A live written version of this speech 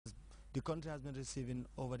the country has been receiving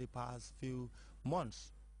over the past few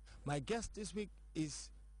months. My guest this week is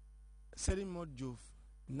Serin Modjouf,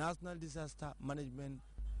 National Disaster Management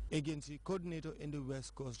Agency Coordinator in the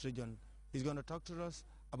West Coast region. He's going to talk to us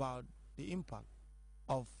about the impact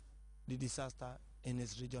of the disaster in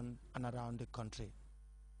his region and around the country.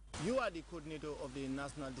 You are the coordinator of the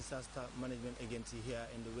National Disaster Management Agency here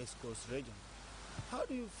in the West Coast region. How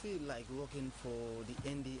do you feel like working for the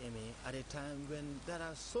NDMA at a time when there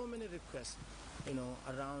are so many requests,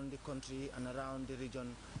 around the country and around the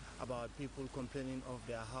region about people complaining of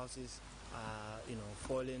their houses,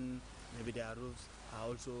 falling, maybe their roofs are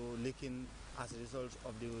also leaking as a result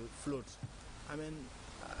of the floods? I mean,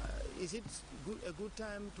 is it a good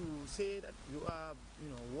time to say that you are,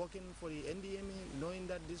 working for the NDMA, knowing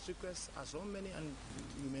that these requests are so many and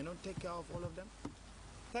you may not take care of all of them?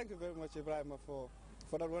 Thank you very much, Ibrahim, for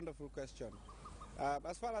that wonderful question.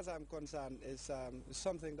 As far as I'm concerned, it's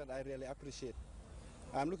something that I really appreciate.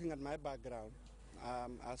 I'm looking at my background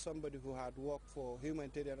as somebody who had worked for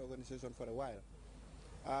humanitarian organization for a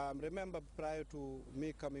while. Remember, prior to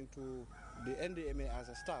me coming to the NDMA as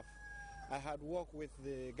a staff, I had worked with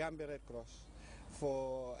the Gambia Red Cross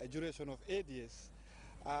for a duration of 8 years,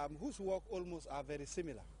 whose work almost are very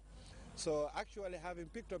similar. So actually having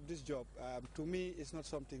picked up this job, to me, is not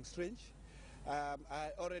something strange.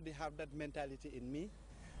 I already have that mentality in me,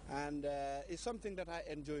 and it's something that I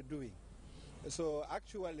enjoy doing. So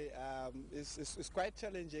actually, it's quite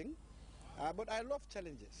challenging, but I love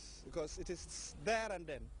challenges because it is there and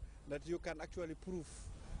then that you can actually prove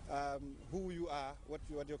who you are,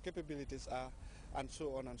 what your capabilities are, and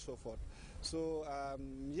so on and so forth. So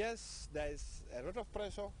yes, there is a lot of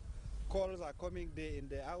pressure. Calls are coming day in,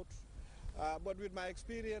 day out. But with my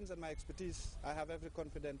experience and my expertise, I have every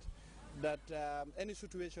confidence that any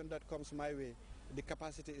situation that comes my way, the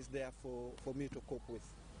capacity is there for me to cope with.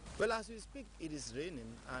 Well, as we speak, it is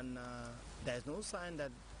raining, and there is no sign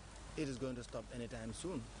that it is going to stop anytime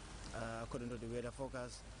soon. According to the weather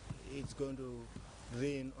forecast, it's going to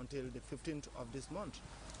rain until the 15th of this month,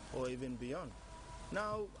 or even beyond.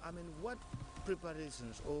 Now, I mean, what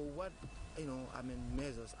preparations or what,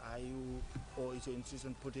 measures are you or is your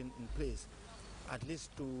institution putting in place, at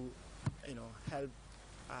least to, help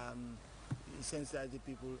sensitize the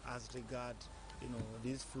people as regard,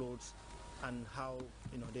 these floods and how,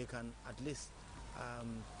 they can at least,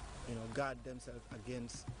 guard themselves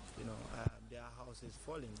against, their houses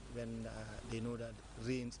falling when they know that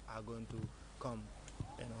rains are going to come,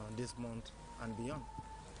 this month and beyond?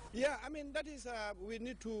 Yeah, I mean, that is, we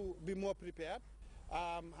need to be more prepared.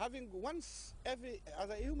 As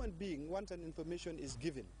a human being, once an information is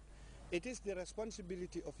given, it is the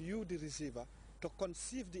responsibility of you, the receiver, to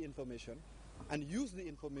conceive the information and use the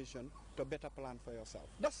information to better plan for yourself.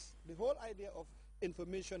 That's the whole idea of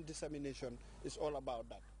information dissemination is all about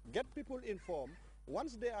that. Get people informed.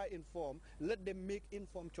 Once they are informed, let them make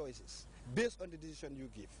informed choices based on the decision you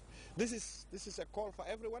give. This is a call for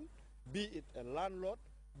everyone, be it a landlord,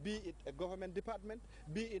 be it a government department,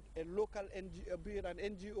 be it a local NGO, be it an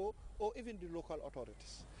NGO, or even the local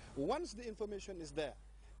authorities. Once the information is there,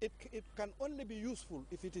 it can only be useful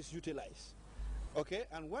if it is utilized. Okay,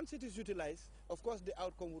 and once it is utilized, of course the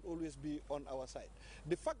outcome would always be on our side.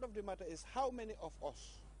 The fact of the matter is how many of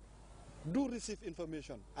us do receive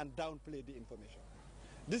information and downplay the information.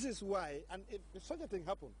 This is why, and if such a thing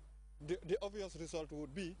happens, the obvious result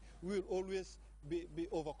would be we will always be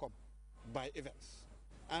overcome by events.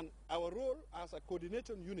 And our role as a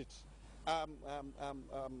coordinating unit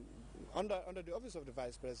under the Office of the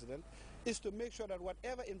Vice President is to make sure that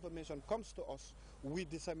whatever information comes to us, we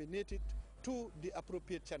disseminate it to the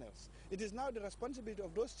appropriate channels. It is now the responsibility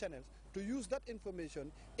of those channels to use that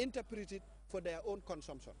information, interpret it for their own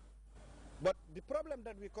consumption. But the problem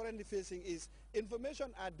that we're currently facing is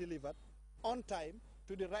information are delivered on time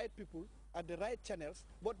to the right people at the right channels,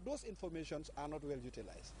 but those informations are not well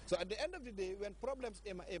utilized. So at the end of the day, when problems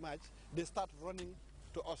emerge, they start running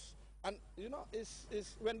to us. And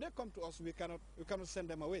it's when they come to us, we cannot send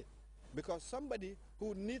them away, because somebody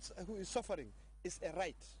who is suffering is a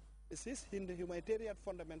right. It is in the humanitarian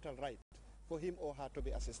fundamental right for him or her to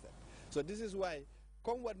be assisted. So this is why,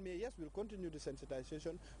 come what may, yes, we'll continue the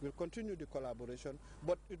sensitization, we'll continue the collaboration,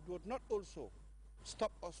 but it would not also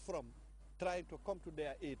stop us from trying to come to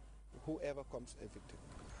their aid, whoever comes a victim.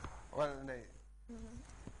 Well,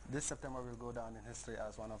 this September will go down in history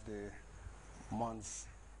as one of the months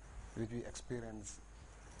which we experience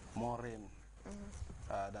more rain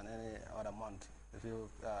than any other month. If you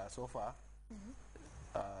so far,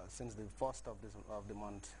 since the first of the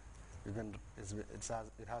month, it has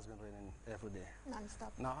been raining every day.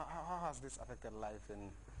 Non-stop. Now, how has this affected life in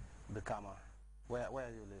Brikama. Where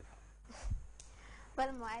you live?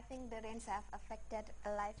 Well, Mo, I think the rains have affected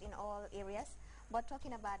life in all areas. But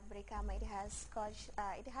talking about Brikama, it has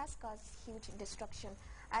caused huge destruction.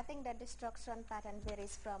 I think the destruction pattern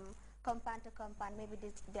varies from compound to compound, maybe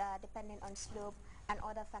depending on slope and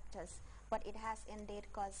other factors. But it has indeed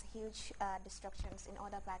caused huge destructions in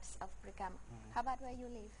other parts of Brikama. How about where you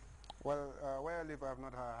live? Well, where I live, I have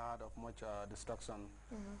not heard of much destruction,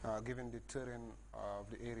 given the terrain of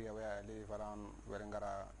the area where I live around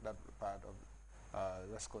Werengara, that part of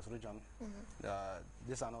West Coast region.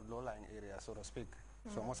 These are not low-lying areas, so to speak.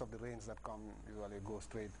 So most of the rains that come usually go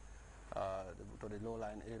straight to the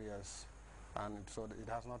low-lying areas, and so it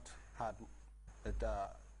has not had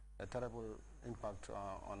a terrible impact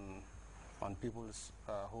on people's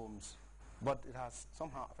homes. But it has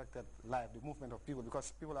somehow affected life, the movement of people,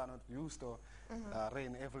 because people are not used to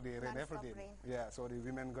rain every day, rain every day. Rain. Yeah, so the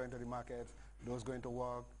women going to the market, those going to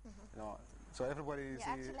work, you know, so everybody You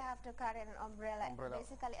actually have to carry an umbrella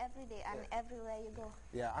basically every day and everywhere you go.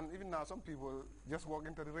 Yeah, and even now some people just walk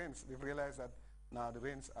into the rains. They've realized that now the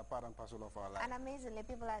rains are part and parcel of our life. And amazingly,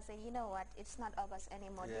 people are saying, you know what, it's not August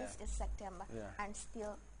anymore, this is September, and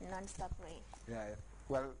still non-stop rain. Yeah.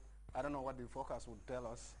 Well, I don't know what the forecast would tell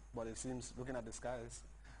us, but it seems, looking at the skies,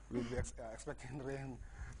 we'll be expecting rain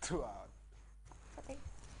throughout. Okay.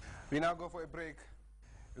 We now go for a break.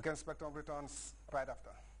 You can Spectrum returns right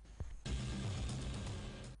after.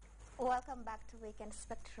 Welcome back to Weekend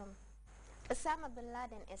Spectrum. Osama bin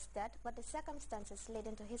Laden is dead, but the circumstances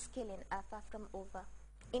leading to his killing are far from over.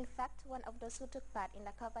 In fact, one of those who took part in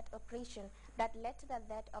the covert operation that led to the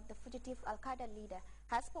death of the fugitive Al-Qaeda leader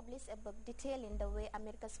has published a book detailing the way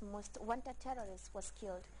America's most wanted terrorist was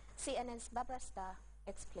killed. CNN's Barbara Starr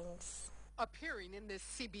explains. Appearing in this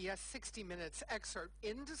CBS 60 Minutes excerpt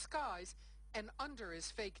in disguise and under his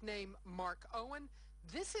fake name, Mark Owen,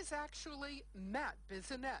 this is actually Matt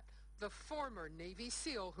Bissonnette, the former Navy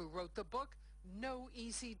SEAL who wrote the book No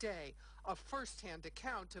Easy Day, a first-hand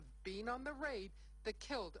account of being on the raid that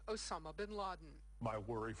killed Osama bin Laden. My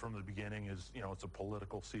worry from the beginning is, it's a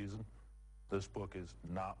political season. This book is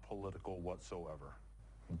not political whatsoever.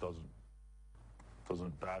 It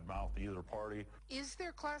doesn't badmouth either party. Is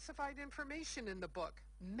there classified information in the book?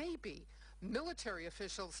 Maybe. Military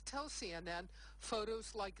officials tell CNN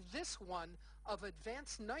photos like this one of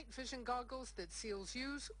advanced night vision goggles that SEALs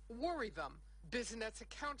use worry them. Bissonnette's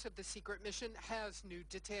account of the secret mission has new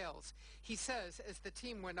details. He says as the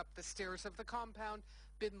team went up the stairs of the compound,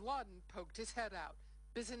 bin Laden poked his head out.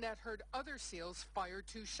 Bissonnette heard other SEALs fire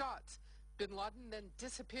 2 shots. Bin Laden then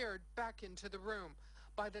disappeared back into the room.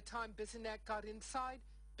 By the time Bissonnette got inside,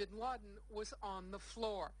 bin Laden was on the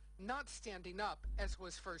floor, not standing up as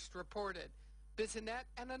was first reported. Bissonnette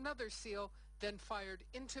and another SEAL then fired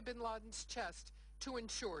into bin Laden's chest to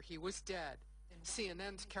ensure he was dead.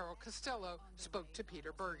 CNN's Carol Costello spoke to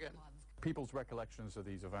Peter Bergen. People's recollections of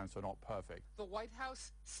these events are not perfect. The White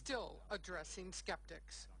House still addressing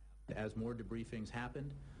skeptics. As more debriefings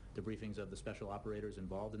happened, debriefings of the special operators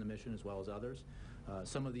involved in the mission as well as others,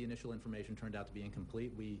 some of the initial information turned out to be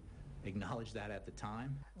incomplete. We acknowledged that at the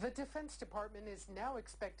time. The Defense Department is now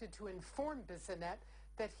expected to inform Bissonnette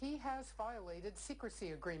that he has violated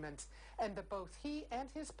secrecy agreements and that both he and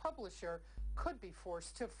his publisher could be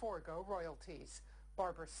forced to forego royalties.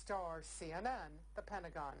 Barbara Starr, CNN, the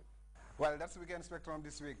Pentagon. Well, that's Weekend Spectrum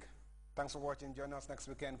this week. Thanks for watching. Join us next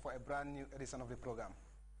weekend for a brand new edition of the program.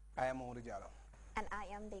 I am Mamadou Diallo. And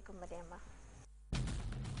I am Deku Madema.